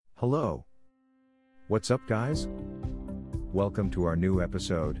Hello. What's up, guys? Welcome to our new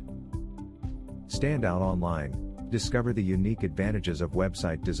episode. Stand out online, discover the unique advantages of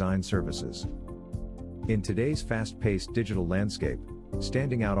website design services. In today's fast-paced digital landscape,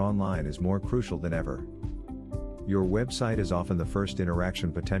 standing out online is more crucial than ever. Your website is often the first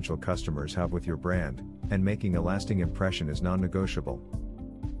interaction potential customers have with your brand, and making a lasting impression is non-negotiable.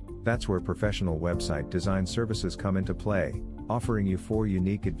 That's where professional website design services come into play, offering you 4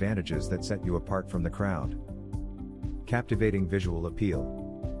 unique advantages that set you apart from the crowd. Captivating visual appeal.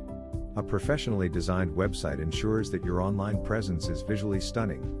 A professionally designed website ensures that your online presence is visually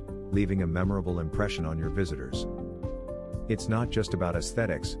stunning, leaving a memorable impression on your visitors. It's not just about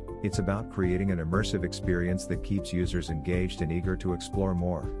aesthetics, it's about creating an immersive experience that keeps users engaged and eager to explore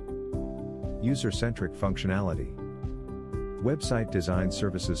more. User-centric functionality. Website design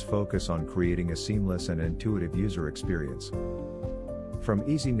services focus on creating a seamless and intuitive user experience. From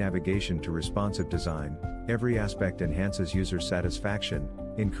easy navigation to responsive design, every aspect enhances user satisfaction,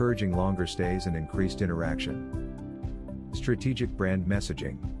 encouraging longer stays and increased interaction. Strategic brand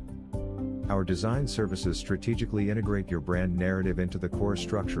messaging. Our design services strategically integrate your brand narrative into the core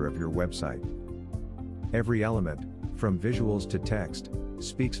structure of your website. Every element, from visuals to text,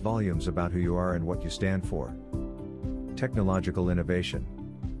 speaks volumes about who you are and what you stand for. Technological innovation.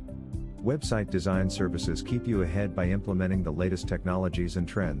 Website design services keep you ahead by implementing the latest technologies and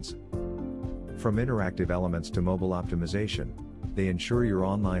trends. From interactive elements to mobile optimization, they ensure your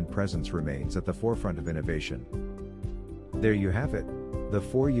online presence remains at the forefront of innovation. There you have it, the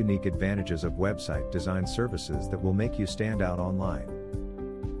 4 unique advantages of website design services that will make you stand out online.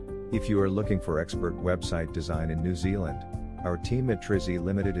 If you are looking for expert website design in New Zealand, our team at Trizzy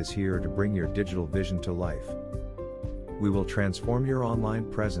Limited is here to bring your digital vision to life. We will transform your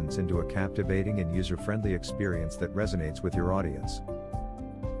online presence into a captivating and user-friendly experience that resonates with your audience.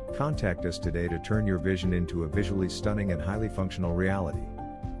 Contact us today to turn your vision into a visually stunning and highly functional reality.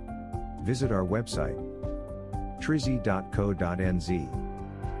 Visit our website, trizzy.co.nz.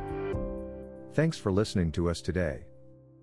 Thanks for listening to us today.